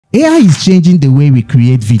AI is changing the way we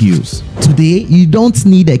create videos. Today, you don't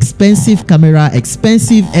need expensive camera,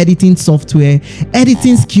 expensive editing software,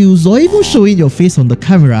 editing skills, or even showing your face on the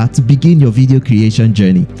camera to begin your video creation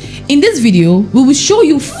journey. In this video, we will show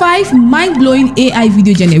you 5 mind-blowing AI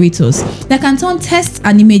video generators that can turn text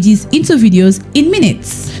and images into videos in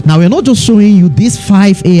minutes. Now, we're not just showing you these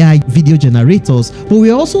 5 AI video generators, but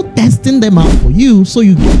we're also testing them out for you so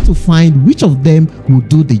you get to find which of them will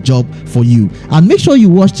do the job for you. And make sure you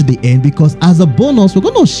watch to the end, because as a bonus, we're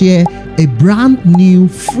going to share a brand new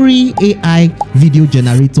free AI video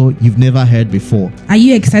generator you've never heard before. Are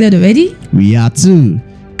you excited already? We are too.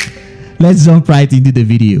 Let's jump right into the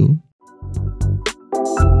video.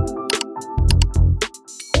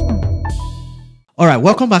 Alright,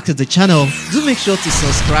 welcome back to the channel. Do make sure to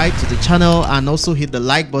subscribe to the channel and also hit the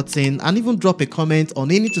like button and even drop a comment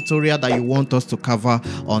on any tutorial that you want us to cover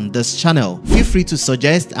on this channel. Feel free to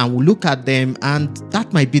suggest and we'll look at them, and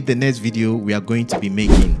that might be the next video we are going to be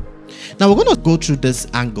making. Now we're going to go through this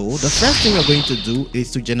angle. The first thing we're going to do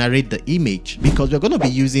is to generate the image, because we're going to be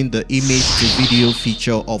using the image to video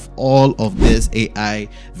feature of all of these AI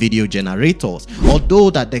video generators. Although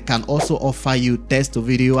that they can also offer you text to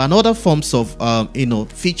video and other forms of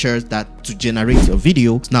features that to generate your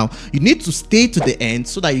videos. Now you need to stay to the end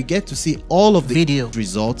so that you get to see all of the video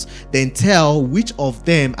results, then tell which of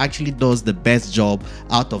them actually does the best job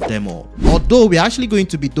out of them all. Although we're actually going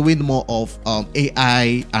to be doing more of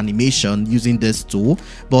AI animation using this tool,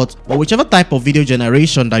 but whichever type of video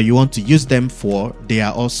generation that you want to use them for, they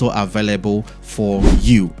are also available for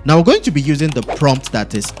you. Now we're going to be using the prompt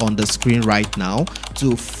that is on the screen right now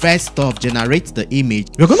to first off generate the image.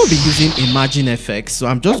 We're going to be using Imagine FX, so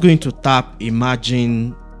I'm just going to tap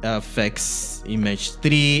Imagine FX image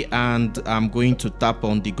 3 and I'm going to tap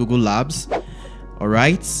on the Google Labs. All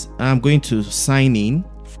right, I'm going to sign in,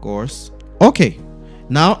 of course. Okay,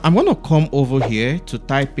 now I'm going to come over here to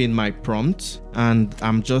type in my prompt, and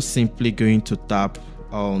I'm just simply going to tap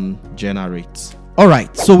on generate. All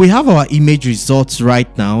right, so we have our image results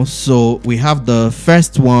right now. So we have the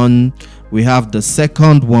first one, we have the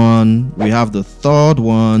second one, we have the third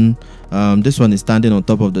one. This one is standing on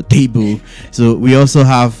top of the table. So we also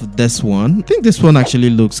have this one. I think this one actually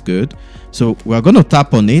looks good. So we're going to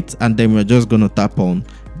tap on it, and then we're just going to tap on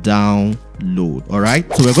download. All right,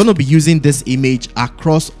 so we're going to be using this image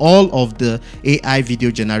across all of the AI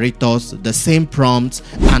video generators, the same prompt,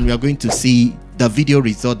 and we are going to see the video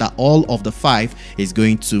result that all of the 5 is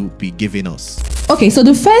going to be giving us. Okay, so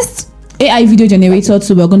the first AI video generator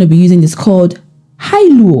tool we're going to be using is called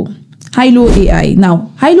Hilo AI.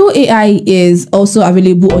 Now, Hilo AI is also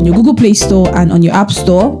available on your Google Play Store and on your App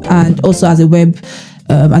Store, and also as a web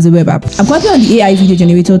app. I'm currently on the AI video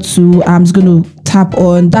generator tool. I'm just going to tap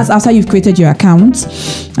on, that's after you've created your account.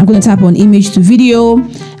 I'm going to tap on image to video,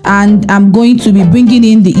 and I'm going to be bringing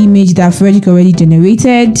in the image that Frederick already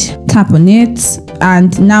generated. Tap on it,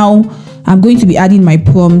 and now I'm going to be adding my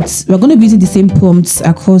prompts. We're going to be using the same prompts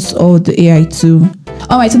across all the AI too.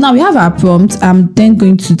 All right, so now we have our prompt. I'm then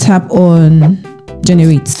going to tap on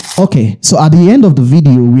generate. Okay, so at the end of the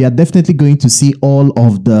video, we are definitely going to see all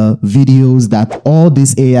of the videos that all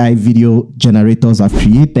these AI video generators have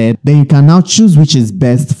created. Then you can now choose which is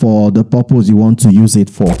best for the purpose you want to use it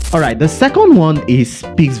for. All right, the second one is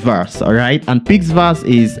Pixverse. All right, and Pixverse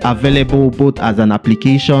is available both as an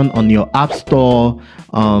application on your App Store,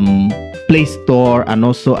 Play Store, and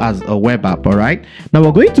also as a web app. All right, now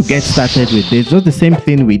we're going to get started with this. Just the same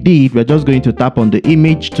thing we did. We're just going to tap on the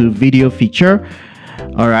image to video feature.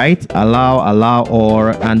 All right, allow all,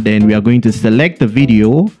 and then we are going to select the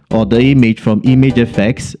video or the image from image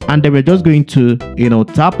effects, and then we're just going to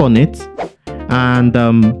tap on it and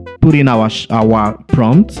put in our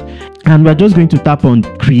prompt, and we're just going to tap on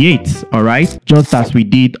create. All right, just as we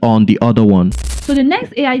did on the other one. So the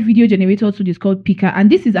next AI video generator tool is called Pika, and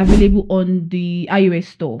this is available on the iOS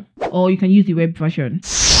store, or you can use the web version.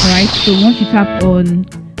 All right, so once you tap on,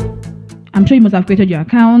 I'm sure you must have created your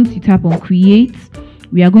account, you tap on create.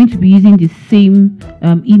 We are going to be using the same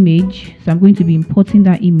image, so I'm going to be importing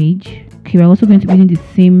that image. Okay, we're also going to be using the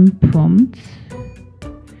same prompt,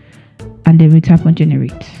 and then we tap on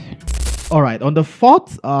generate. All right, on the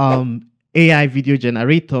fourth AI video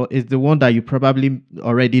generator is the one that you probably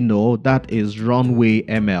already know, that is Runway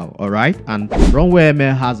ML. All right, and Runway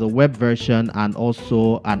ML has a web version and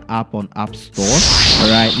also an app on App Store. All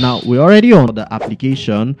right, now we're already on the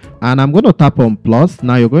application, and I'm going to tap on plus.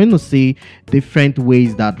 Now you're going to see different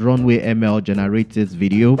ways that Runway ML generates its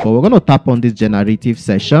video, but we're going to tap on this generative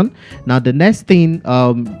session. Now the next thing,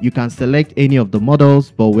 you can select any of the models,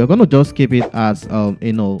 but we're going to just keep it as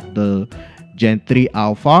the Gen 3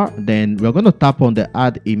 Alpha. Then we're going to tap on the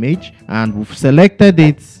add image, and we've selected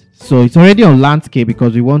it. So it's already on landscape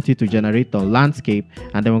because we want it to generate on landscape.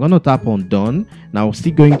 And then we're going to tap on done. Now we're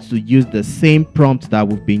still going to use the same prompt that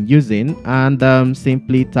we've been using, and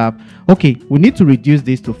simply tap. Okay, we need to reduce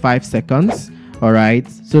this to 5 seconds. All right,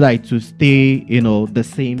 so that it will stay, the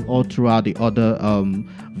same all throughout the other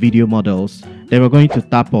video models. Then we're going to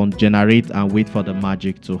tap on generate and wait for the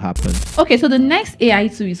magic to happen. Okay, so the next AI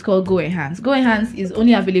tool is called Go Enhance. Go Enhance is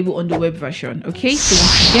only available on the web version. Okay, so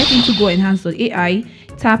once you get into goenhance.ai,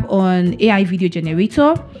 tap on AI video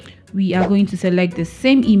generator. We are going to select the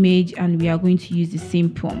same image and we are going to use the same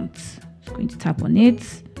prompt. I'm going to tap on it,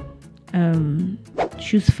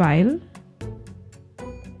 choose file,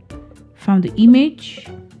 found the image,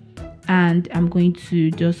 and I'm going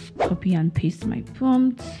to just copy and paste my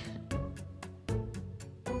prompt.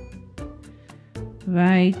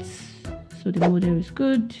 Right, so the model is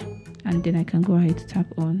good, and then I can go ahead to tap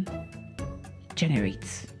on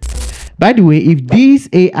generate. By the way, if these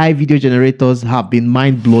AI video generators have been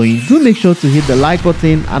mind-blowing, do make sure to hit the like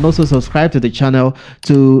button and also subscribe to the channel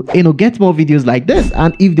to get more videos like this.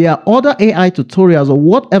 And if there are other AI tutorials or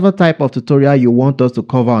whatever type of tutorial you want us to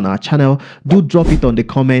cover on our channel, do drop it on the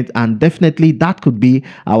comment, and definitely that could be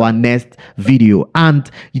our next video. And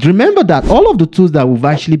remember that all of the tools that we've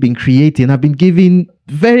actually been creating have been given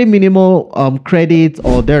very minimal credit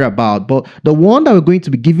or thereabout, but the one that we're going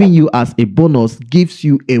to be giving you as a bonus gives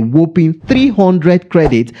you a whopping 300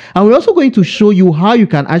 credits, and we're also going to show you how you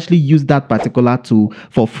can actually use that particular tool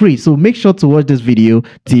for free. So make sure to watch this video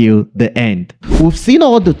till the end. We've seen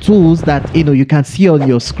all the tools that you can see on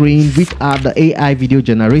your screen, which are the AI video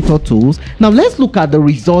generator tools. Now let's look at the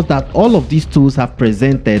results that all of these tools have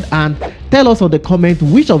presented, and tell us on the comment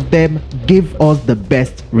which of them gave us the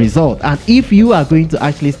best result, and if you are going to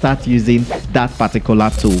actually start using that particular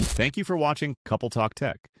tool. Thank you for watching Couple Talk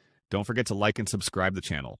Tech. Don't forget to like and subscribe the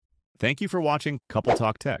channel. Thank you for watching Couple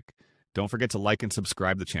Talk Tech. Don't forget to like and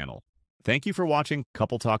subscribe the channel. Thank you for watching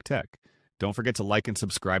Couple Talk Tech. Don't forget to like and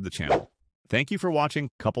subscribe the channel. Thank you for watching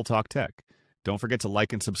Couple Talk Tech. Don't forget to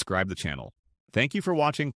like and subscribe the channel. Thank you for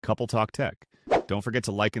watching Couple Talk Tech. Don't forget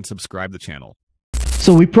to like and subscribe the channel.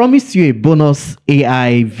 So we promised you a bonus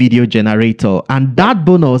AI video generator, and that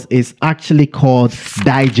bonus is actually called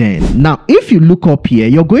Digen. Now, if you look up here,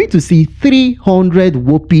 you're going to see 300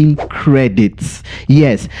 whopping credits.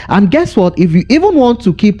 Yes, and guess what? If you even want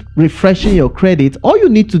to keep refreshing your credits, all you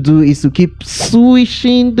need to do is to keep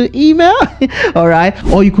swishing the email. All right,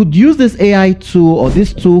 or you could use this AI tool or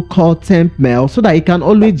this tool called Temp Mail so that it can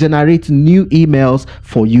always generate new emails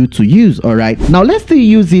for you to use. All right, now let's still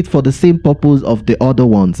use it for the same purpose of the other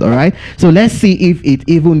ones. All right, so let's see if it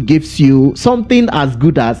even gives you something as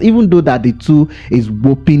good as, even though that the tool is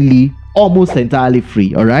whoppingly almost entirely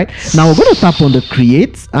free. All right, now we're going to tap on the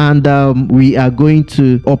create, and we are going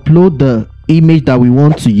to upload the image that we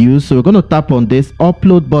want to use. So we're going to tap on this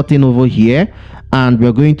upload button over here, and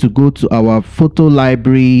we're going to go to our photo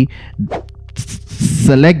library,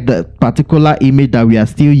 select the particular image that we are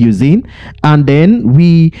still using, and then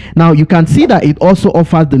now you can see that it also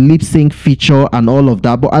offers the lip sync feature and all of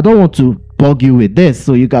that, but I don't want to bug you with this,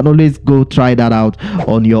 so you can always go try that out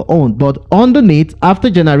on your own. But underneath, after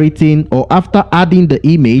generating or after adding the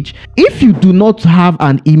image, if you do not have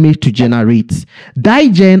an image to generate,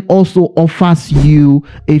 Digen also offers you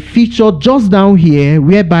a feature just down here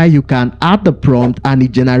whereby you can add the prompt and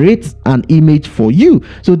it generates an image for you.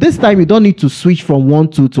 So this time you don't need to switch from one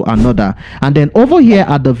tool to another. And then over here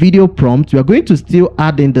at the video prompt, we are going to still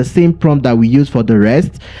add in the same prompt that we use for the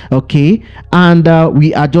rest. Okay, and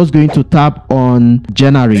we are just going to tap on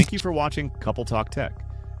generate. Thank you for watching Couple Talk Tech.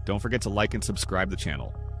 Don't forget to like and subscribe the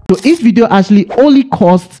channel. So each video actually only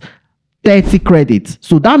costs 30 credits,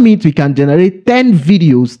 so that means we can generate 10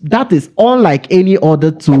 videos. That is unlike any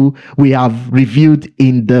other tool we have reviewed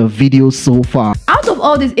in the video so far. Out of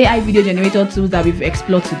all these AI video generator tools that we've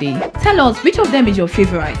explored today, tell us which of them is your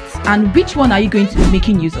favorite and which one are you going to be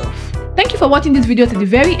making use of. Thank you for watching this video to the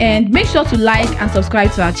very end. Make sure to like and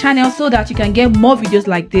subscribe to our channel so that you can get more videos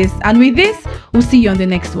like this. And with this, we'll see you on the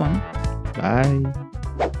next one. Bye.